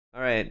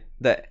All right,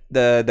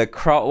 the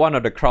crowd, one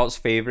of the crowd's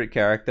favorite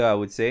character, I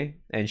would say,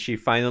 and she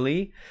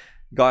finally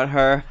got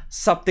her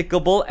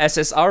subtickable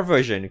SSR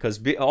version, because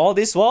all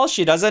this while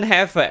she doesn't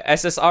have a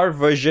SSR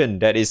version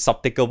that is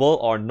subtickable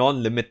or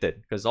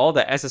non-limited, because all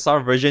the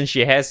SSR versions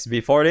she has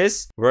before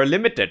this were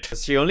limited.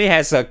 She only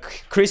has a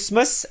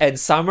Christmas and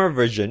summer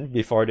version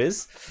before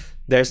this.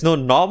 There's no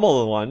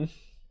normal one.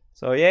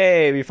 So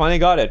yay, we finally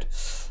got it.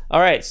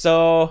 Alright,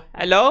 so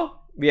hello,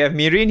 we have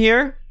Mirin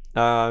here.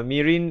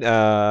 Mirin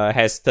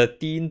has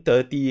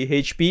 1330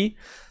 HP,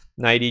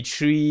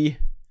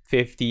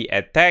 9350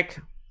 attack.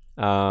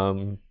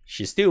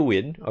 She still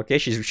win. Okay,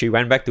 she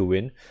went back to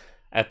win.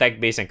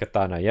 Attack base and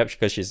katana. Yep,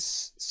 because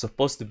she's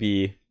supposed to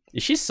be.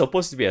 Is she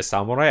supposed to be a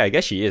samurai? I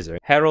guess she is, right?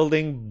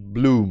 Heralding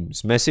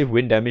Blooms. Massive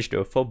wind damage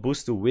to a foe.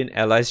 Boost to win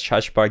allies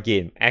charge bar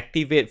gain.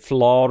 Activate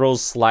Floral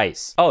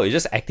Slice. Oh, it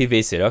just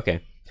activates it.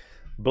 Okay.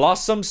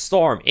 Blossom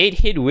Storm.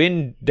 8-hit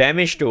wind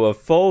damage to a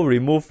foe.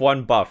 Remove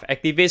 1 buff.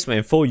 Activates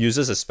when foe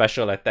uses a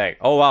special attack.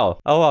 Oh wow.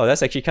 Oh wow,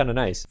 that's actually kind of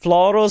nice.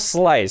 Floral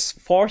Slice.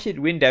 4-hit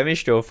wind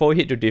damage to a foe.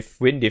 Hit to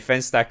win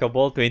defense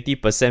stackable.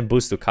 20%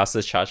 boost to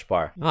caster's charge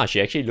bar. Ah,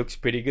 she actually looks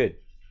pretty good.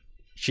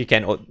 She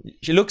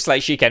looks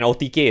like she can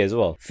OTK as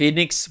well.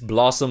 Phoenix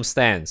Blossom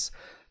Stance.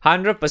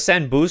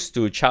 100% boost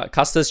to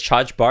caster's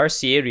charge bar.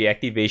 CA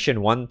reactivation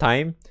 1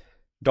 time.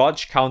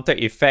 Dodge counter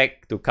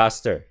effect to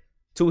caster.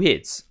 2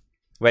 hits.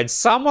 When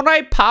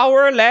Samurai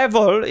power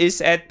level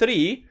is at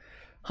 3,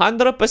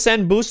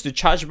 100% boost to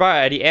charge bar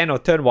at the end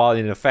of turn while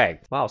in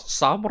effect. Wow,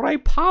 Samurai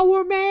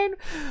power, man!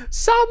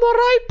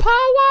 Samurai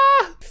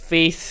power!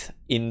 Faith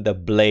in the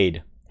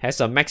Blade. Has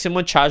a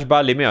maximum charge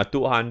bar limit of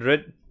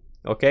 200.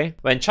 Okay.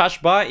 When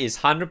charge bar is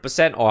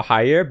 100% or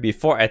higher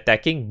before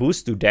attacking,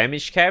 boost to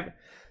damage cap,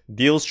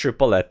 deals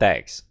triple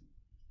attacks.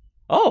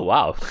 Oh,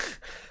 wow.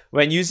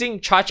 When using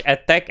charge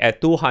attack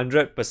at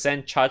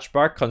 200% charge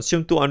bar,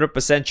 consume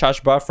 200%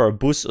 charge bar for a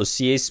boost of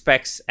CA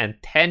specs and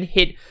 10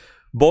 hit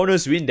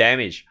bonus wind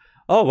damage.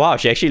 Oh wow,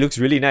 she actually looks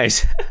really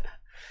nice.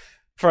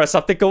 For a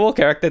subtickable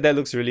character, that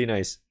looks really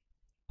nice.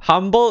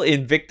 Humble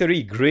in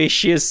victory,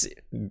 gracious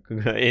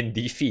in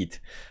defeat.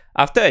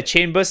 After a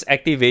chain burst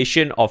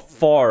activation of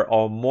 4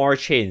 or more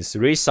chains,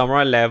 raise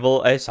samurai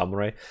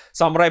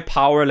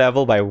power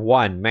level by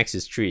 1, max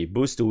is 3.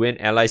 Boost to win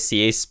ally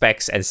CA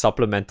specs and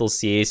supplemental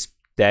CA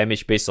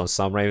damage based on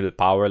samurai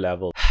power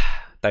level.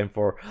 Time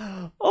for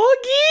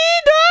Ogi,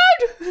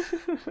 dude!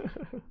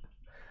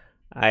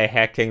 I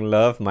hecking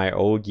love my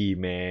Ogi,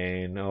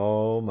 man.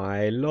 Oh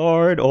my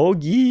lord,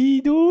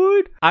 Ogi,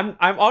 dude. I'm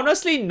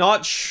honestly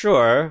not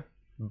sure,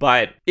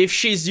 but if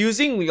she's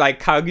using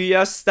like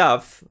Kaguya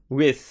stuff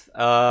with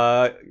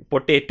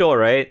Potato,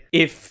 right?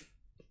 If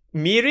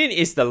Mirin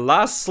is the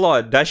last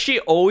slot, does she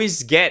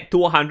always get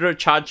 200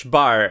 charge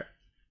bar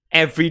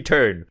every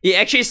turn? It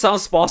actually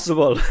sounds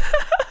possible.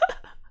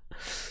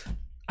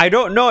 I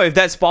don't know if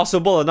that's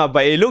possible or not,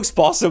 but it looks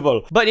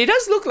possible. But it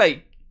does look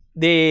like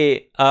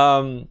they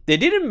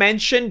didn't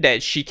mention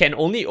that she can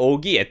only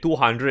Ogi at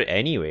 200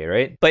 anyway,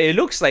 right? But it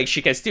looks like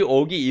she can still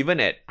Ogi even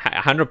at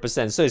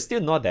 100%, so it's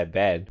still not that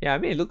bad. Yeah, I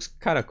mean, it looks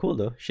kind of cool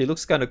though. She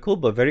looks kind of cool,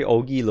 but very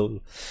Ogi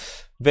lol.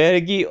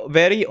 Very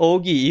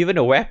Ogi. Even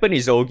the weapon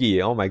is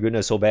Ogi. Oh my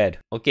goodness, so bad.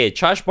 Okay,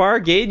 charge bar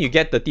gain, you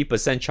get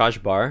 30%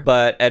 charge bar.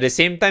 But at the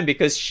same time,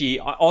 because she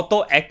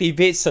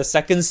auto-activates her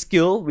second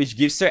skill, which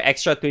gives her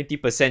extra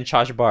 20%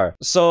 charge bar.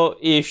 So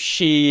if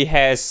she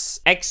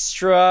has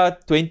extra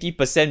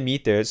 20%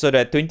 meter, so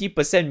that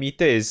 20%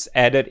 meter is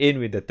added in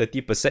with the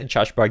 30%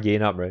 charge bar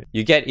gain up, right?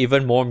 You get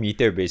even more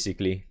meter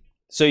basically.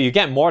 So you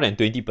get more than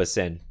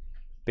 20%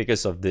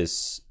 because of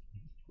this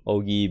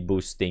Ogi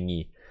boost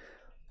thingy.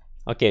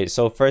 Okay,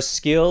 so first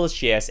skill,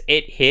 she has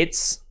 8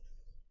 hits,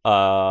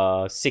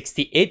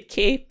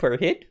 68k per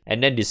hit,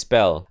 and then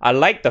Dispel. I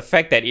like the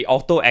fact that it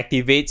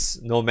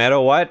auto-activates no matter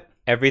what,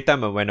 every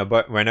time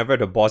whenever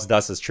the boss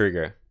does a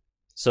trigger.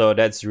 So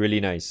that's really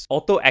nice.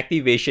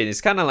 Auto-activation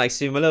is kind of like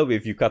similar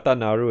with Yukata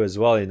Naru as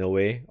well in a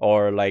way.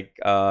 Or like,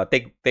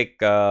 take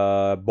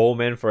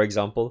Bowman for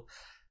example.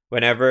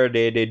 Whenever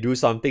they do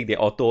something, they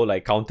auto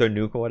like counter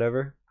nuke or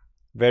whatever.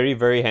 Very,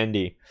 very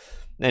handy.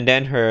 And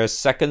then her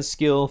second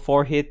skill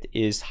for hit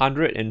is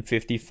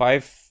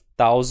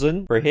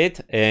 155,000 per hit.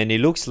 And it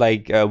looks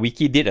like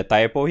Wiki did a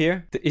typo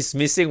here. It's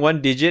missing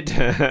 1 digit.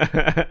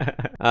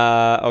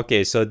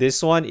 Okay, so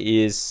this one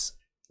is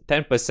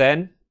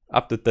 10%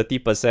 up to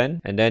 30%.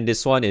 And then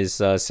this one is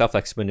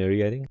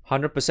self-explanatory, I think.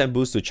 100%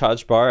 boost to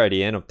charge bar at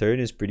the end of turn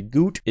is pretty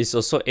good. It's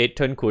also 8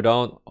 turn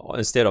cooldown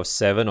instead of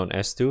 7 on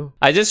S2.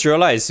 I just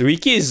realized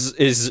Wiki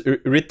is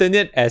written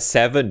it as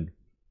 7.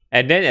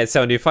 And then at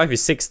 75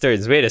 is 6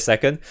 turns. Wait a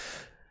second.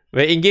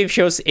 Where in-game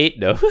shows 8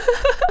 though.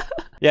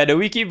 Yeah, the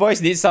wiki voice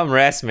needs some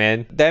rest,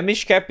 man.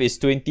 Damage cap is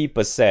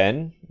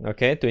 20%.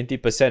 Okay,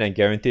 20% and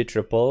guaranteed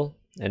triple.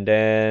 And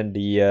then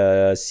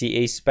the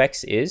CA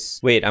specs is...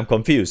 Wait, I'm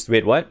confused.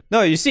 Wait, what?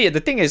 No, you see,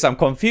 the thing is, I'm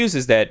confused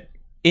is that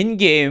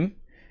in-game,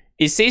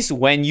 it says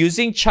when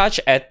using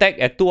charge attack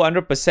at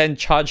 200%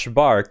 charge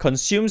bar,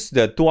 consumes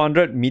the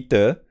 200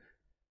 meter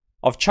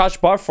of charge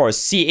bar for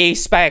CA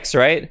specs,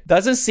 right?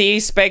 Doesn't CA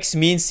specs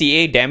mean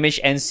CA damage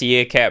and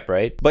CA cap,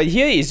 right? But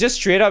here it's just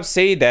straight up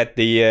say that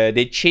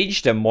they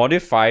changed the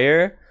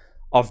modifier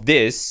of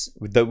this,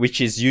 which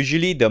is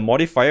usually the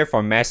modifier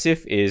for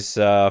massive is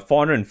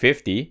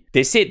 450.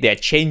 They said they're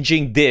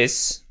changing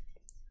this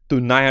to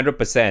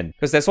 900%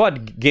 because that's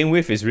what game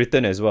width is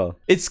written as well.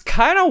 It's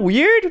kind of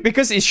weird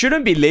because it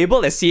shouldn't be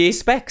labeled as CA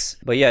specs.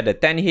 But yeah, the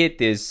 10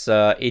 hit is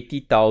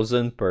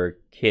 80,000 per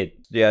hit.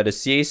 Yeah, the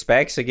CA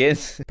specs again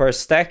per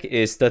stack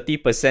is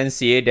 30%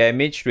 CA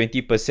damage,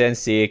 20%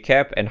 CA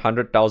cap, and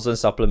 100,000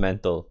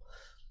 supplemental.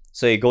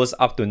 So it goes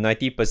up to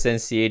 90%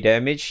 CA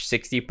damage,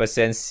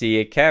 60%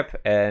 CA cap,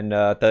 and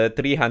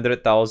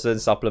 300,000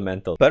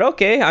 supplemental. But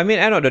okay, I mean,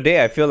 end of the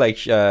day, I feel like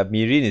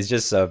Mirin is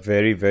just a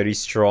very, very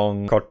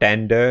strong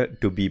contender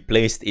to be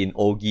placed in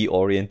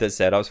Ogi-oriented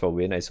setups for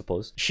win, I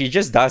suppose. She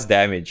just does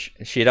damage.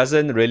 She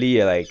doesn't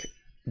really like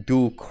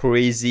do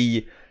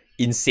crazy,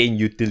 insane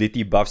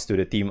utility buffs to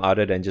the team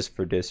other than just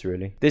for this,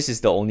 really. This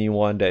is the only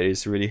one that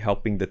is really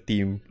helping the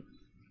team.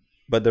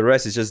 But the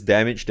rest is just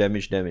damage,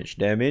 damage, damage.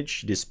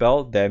 Damage,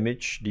 dispel,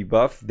 damage,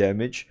 debuff,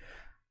 damage.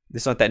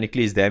 This one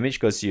technically is damage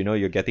because, you know,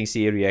 you're getting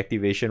CA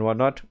reactivation,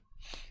 whatnot.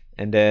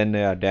 And then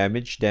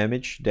damage,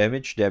 damage,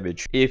 damage,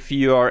 damage. If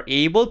you are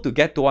able to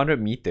get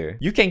 200 meter,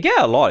 you can get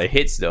a lot of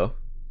hits though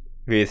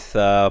with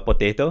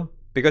Potato.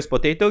 Because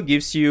Potato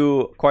gives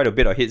you quite a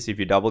bit of hits if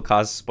you double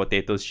cast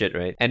Potato's shit,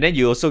 right? And then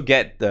you also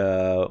get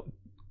the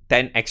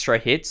 10 extra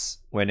hits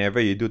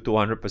whenever you do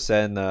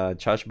 200%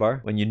 charge bar.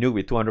 When you nuke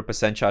with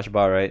 200% charge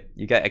bar, right?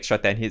 You get extra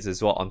 10 hits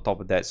as well on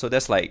top of that. So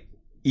that's like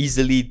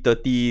easily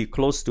 30,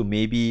 close to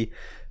maybe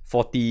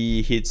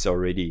 40 hits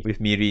already with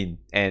Mirin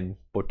and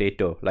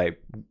Potato, like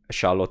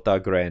Charlotta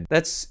Grand.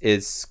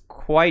 It's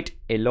quite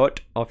a lot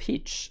of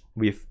hits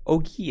with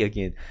Ogi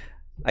again.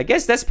 I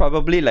guess that's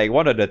probably like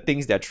one of the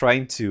things they're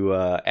trying to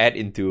add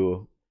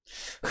into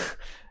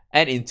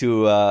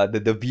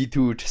the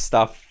V2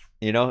 stuff.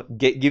 You know,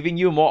 giving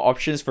you more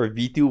options for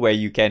V2 where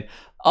you can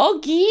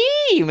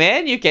Ogi,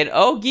 man. You can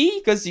Ogi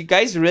because you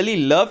guys really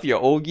love your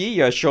Ogi.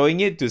 You're showing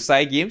it to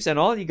side games and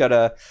all. You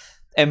gotta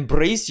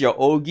embrace your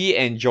Ogi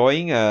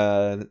enjoying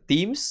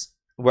teams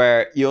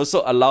where it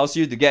also allows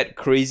you to get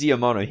crazy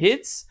amount of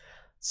hits.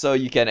 So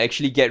you can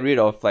actually get rid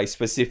of like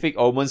specific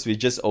omens with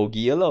just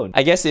Ogi alone.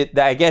 I guess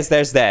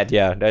there's that.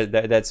 Yeah,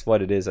 that's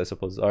what it is, I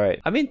suppose. All right.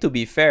 I mean, to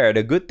be fair,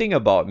 the good thing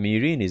about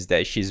Mirin is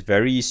that she's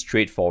very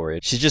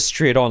straightforward. She's just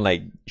straight on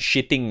like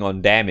shitting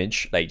on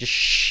damage, like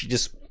just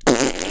just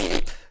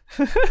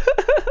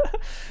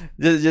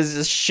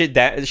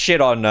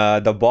shit on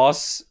the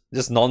boss,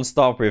 just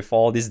non-stop with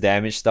all this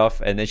damage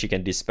stuff, and then she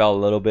can dispel a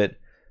little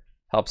bit.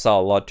 Helps out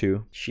a lot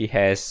too. She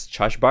has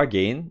charge bar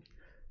gain.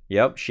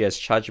 Yep, she has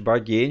charge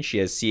bar gain, she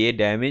has CA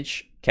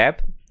damage,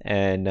 cap,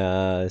 and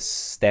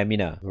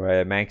stamina.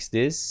 Right, max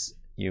this,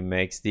 you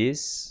max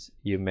this,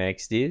 you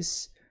max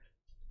this.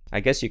 I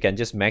guess you can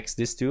just max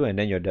this too, and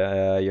then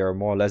you're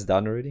more or less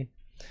done already.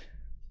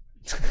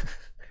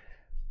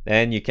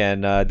 Then you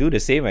can do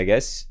the same, I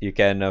guess. You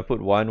can put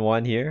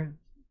 1 here,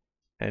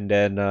 and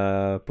then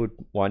put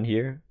 1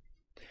 here.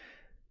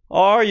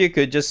 Or you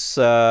could just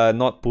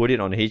not put it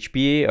on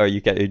HP, or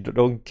you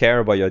don't care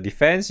about your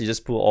defense, you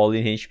just put all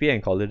in HP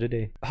and call it a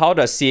day. How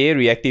does CA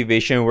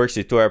reactivation works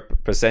with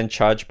 200%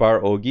 charge bar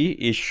Ogi?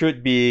 It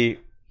should be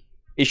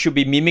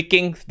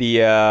mimicking the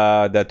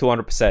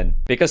 200%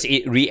 because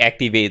it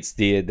reactivates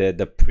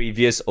the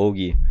previous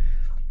Ogi.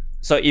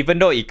 So even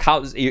though it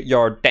counts,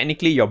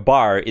 technically your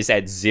bar is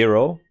at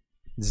 0,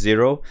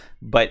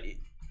 but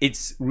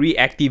it's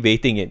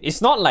reactivating it. This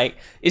is not like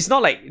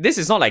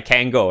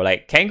Kango.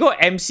 Like Kango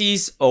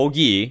MC's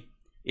Ogi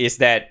is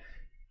that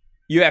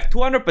you have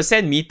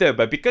 200% meter,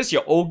 but because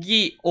your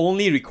Ogi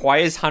only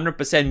requires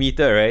 100%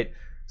 meter, right?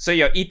 So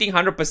you're eating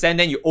 100%,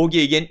 then you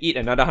Ogi again, eat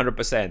another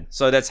 100%.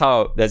 So that's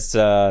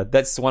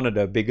one of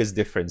the biggest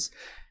difference.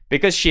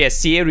 Because she has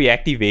CA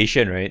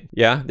reactivation, right?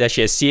 Yeah, that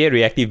she has CA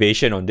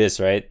reactivation on this,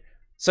 right?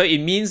 So it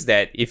means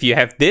that if you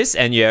have this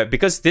and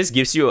because this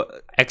gives you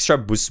extra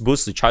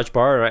boost to charge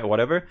bar, right,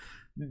 whatever,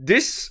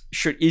 this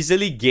should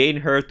easily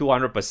gain her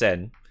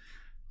 200%.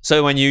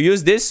 So when you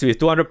use this with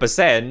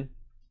 200%,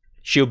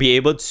 she'll be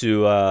able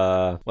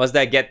to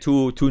get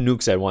two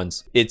nukes at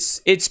once.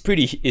 It's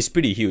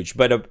pretty huge.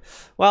 But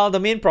well, the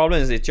main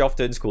problem is it 12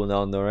 turns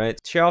cooldown though, right?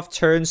 12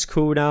 turns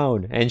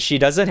cooldown, and she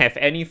doesn't have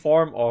any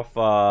form of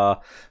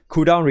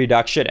cooldown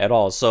reduction at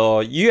all. So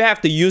you have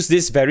to use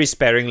this very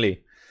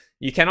sparingly.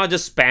 You cannot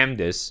just spam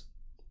this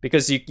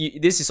because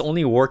this is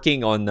only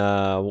working on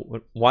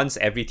once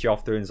every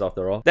 12 turns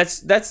after all.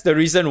 That's the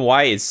reason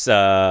why it's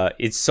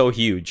so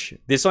huge.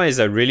 This one is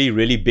a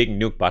really big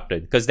nuke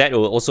button because that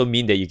will also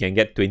mean that you can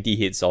get 20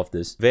 hits off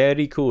this.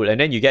 Very cool. And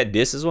then you get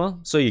this as well.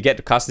 So you get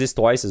to cast this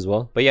twice as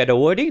well. But yeah, the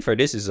wording for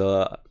this is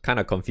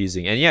kind of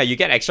confusing. And yeah, you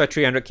get extra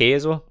 300k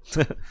as well.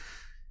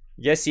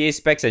 Yes, CA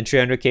specs and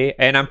 300k.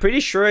 And I'm pretty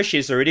sure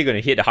she's already going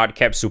to hit the hard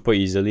cap super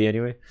easily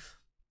anyway.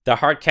 The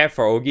hard cap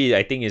for Ogi,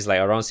 I think, is like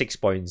around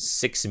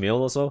 6.6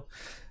 mil or so.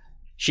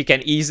 she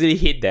can easily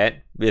hit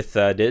that with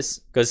this,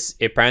 because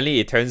apparently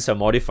it turns her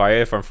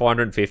modifier from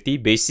 450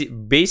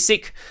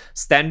 basic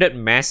standard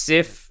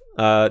massive.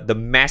 The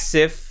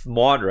massive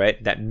mod,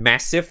 right? That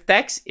massive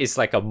text is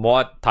like a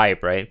mod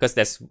type, right? Because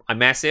there's a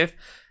massive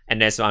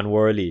and there's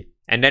unworldly.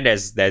 And then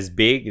there's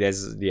big,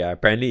 there's, yeah,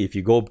 apparently if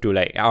you go to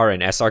like R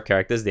and SR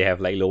characters, they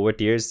have like lower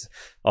tiers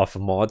of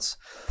mods.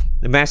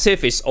 The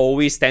massive is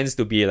always tends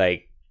to be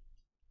like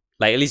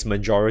at least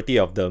majority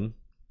of them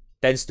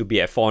tends to be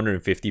at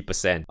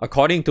 450%.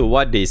 According to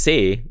what they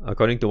say,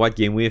 according to what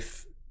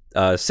GameWave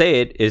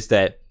said, is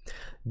that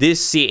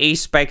this CA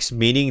specs,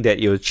 meaning that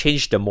you'll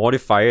change the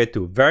modifier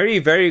to very,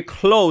 very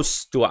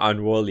close to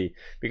unworldly,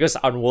 because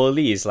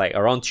unworldly is like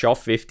around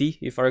 1250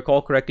 if I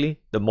recall correctly.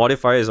 The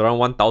modifier is around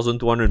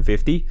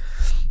 1250.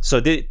 So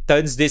this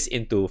turns this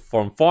into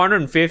from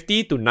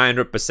 450 to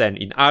 900%.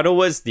 In other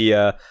words,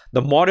 the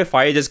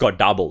modifier just got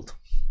doubled,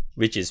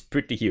 which is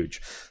pretty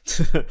huge.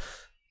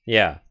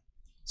 Yeah.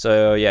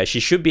 So yeah, she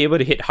should be able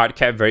to hit hard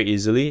cap very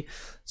easily.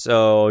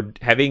 So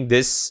having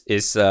this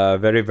is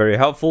very, very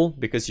helpful,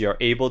 because you're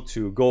able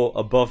to go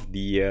above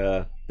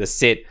the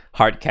set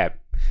hard cap,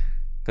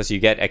 because you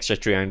get extra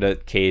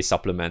 300k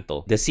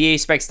supplemental. The CA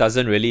specs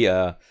doesn't really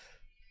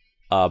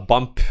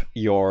bump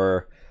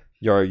your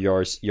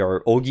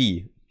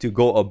OGI to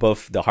go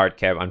above the hard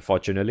cap,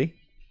 unfortunately.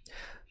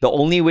 The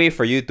only way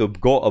for you to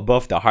go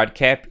above the hard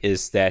cap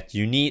is that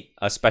you need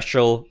a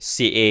special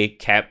CA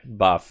cap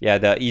buff. Yeah,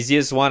 the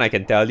easiest one I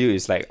can tell you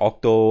is like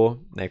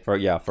Octo, like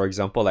for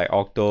example, like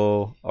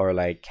Octo or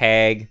like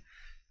Kag,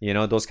 you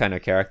know, those kind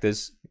of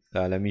characters.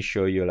 Let me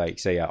show you, like,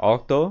 say, yeah,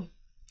 Octo.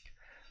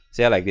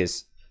 Say like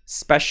this,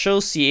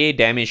 special CA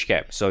damage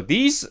cap. So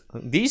these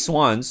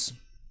ones,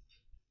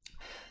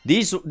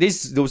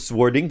 those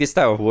wording, this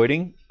type of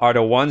wording are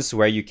the ones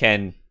where you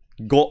can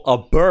go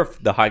above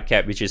the hard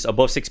cap, which is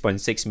above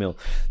 6.6 mil.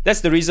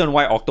 That's the reason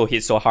why Octo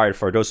hits so hard,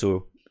 for those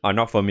who are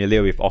not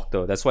familiar with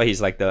Octo. That's why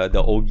he's like the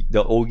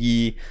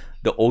Ogi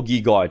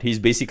god. He's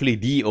basically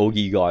the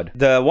Ogi god.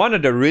 One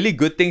of the really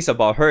good things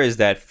about her is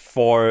that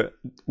for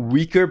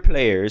weaker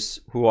players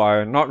who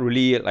are not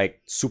really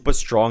like super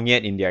strong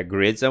yet in their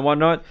grids and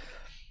whatnot,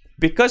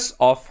 because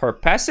of her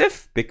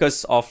passive,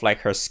 because of like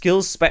her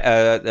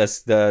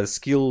the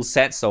skill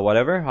sets or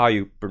whatever,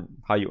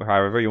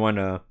 however you want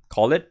to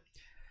call it,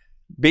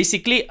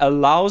 basically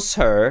allows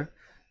her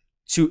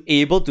to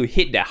able to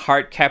hit that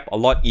hard cap a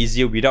lot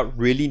easier without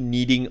really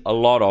needing a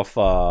lot of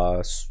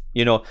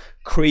you know,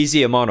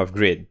 crazy amount of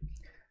grid.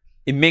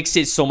 It makes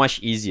it so much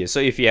easier.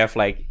 So if you have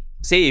like,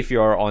 say if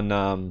you're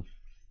on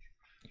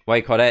what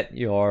you call that,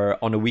 you're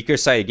on the weaker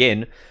side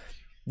again,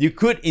 you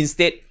could,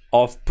 instead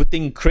of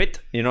putting crit,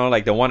 you know,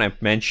 like the one I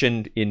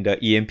mentioned in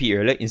the EMP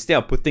earlier, instead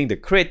of putting the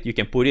crit, you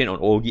can put it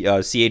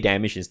on CA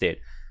damage instead.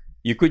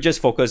 You could just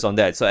focus on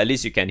that, so at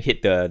least you can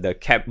hit the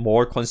cap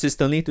more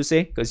consistently, to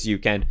say, because you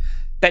can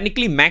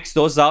technically max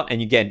those out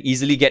and you can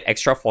easily get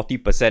extra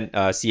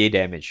 40% CA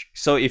damage.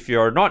 So if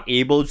you're not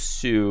able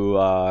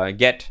to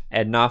get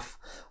enough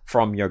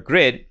from your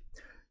grid,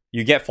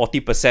 you get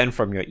 40%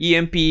 from your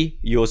EMP.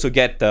 You also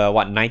get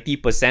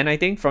 90% I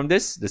think from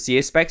this, the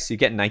CA specs. You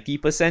get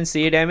 90%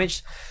 CA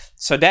damage,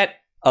 so that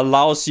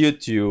allows you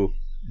to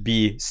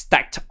be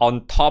stacked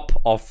on top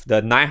of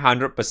the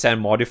 900%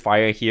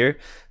 modifier here,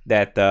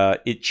 that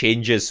it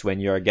changes when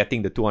you're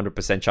getting the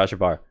 200% charge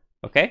bar.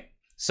 Okay,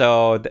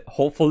 so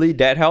hopefully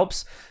that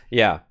helps.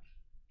 Yeah,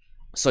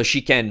 so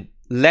she can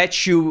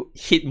let you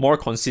hit more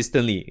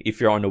consistently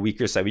if you're on the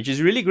weaker side, which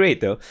is really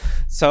great though.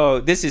 So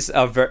this is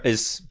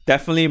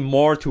definitely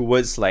more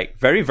towards like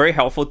very, very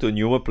helpful to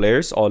newer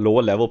players or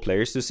lower level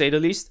players, to say the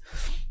least.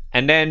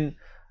 And then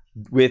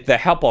with the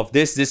help of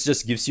this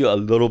just gives you a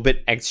little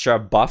bit extra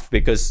buff,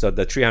 because the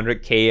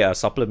 300k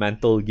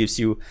supplemental gives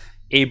you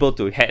able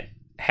to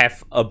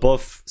have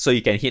above, so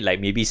you can hit like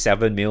maybe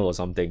 7 mil or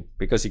something,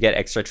 because you get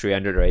extra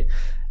 300, right?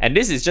 And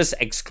this is just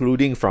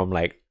excluding from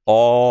like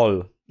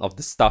all of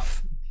the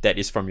stuff that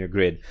is from your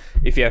grid.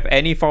 If you have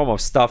any form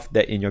of stuff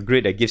that in your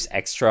grid that gives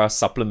extra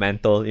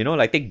supplemental, you know,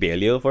 like take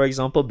Belial for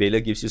example.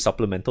 Belial gives you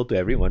supplemental to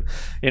everyone,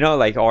 you know,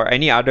 like, or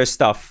any other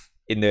stuff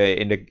in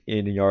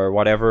your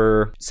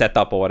whatever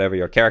setup or whatever,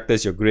 your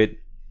characters, your grid,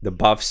 the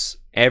buffs,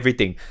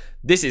 everything.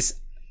 This is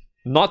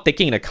not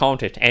taking into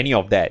account at any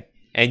of that,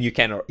 and you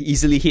can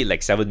easily hit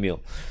like 7 mil.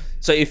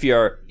 So if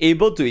you're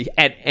able to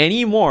add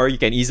any more, you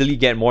can easily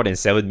get more than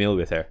 7 mil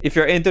with her. If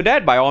you're into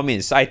that, by all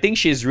means, I think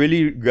she's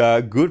really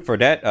good for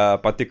that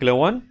particular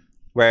one,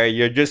 where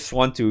you just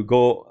want to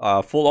go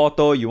full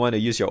auto, you want to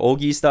use your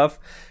Ogi stuff.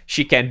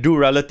 She can do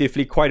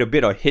relatively quite a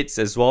bit of hits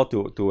as well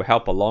to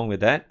help along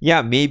with that.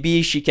 Yeah,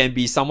 maybe she can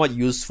be somewhat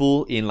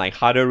useful in like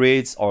harder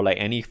raids or like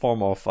any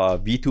form of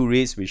V2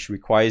 raids, which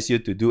requires you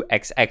to do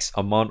XX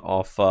amount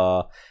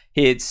of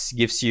hits,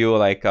 gives you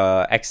like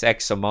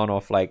XX amount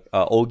of like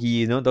Ogi,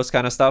 you know, those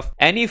kind of stuff.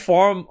 Any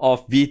form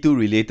of V2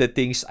 related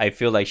things, I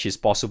feel like she's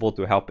possible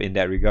to help in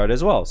that regard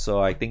as well.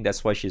 So I think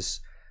that's why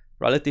she's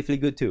relatively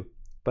good too.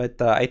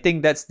 But I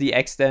think that's the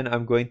extent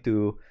I'm going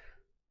to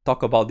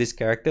talk about this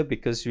character,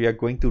 because we are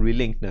going to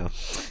relink now.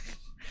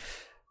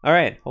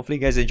 Alright, hopefully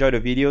you guys enjoy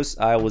the videos.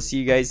 I will see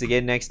you guys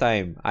again next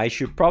time. I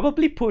should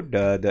probably put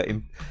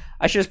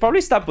I should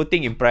probably start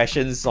putting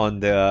impressions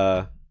on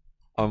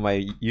on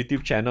my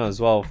YouTube channel as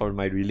well for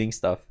my reeling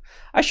stuff.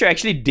 I should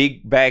actually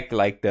dig back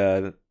like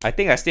I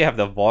think I still have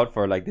the VOD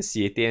for like the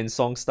CATN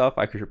song stuff.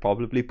 I could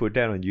probably put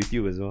that on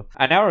YouTube as well.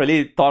 I never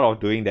really thought of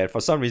doing that. For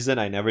some reason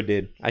I never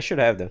did. I should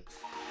have though.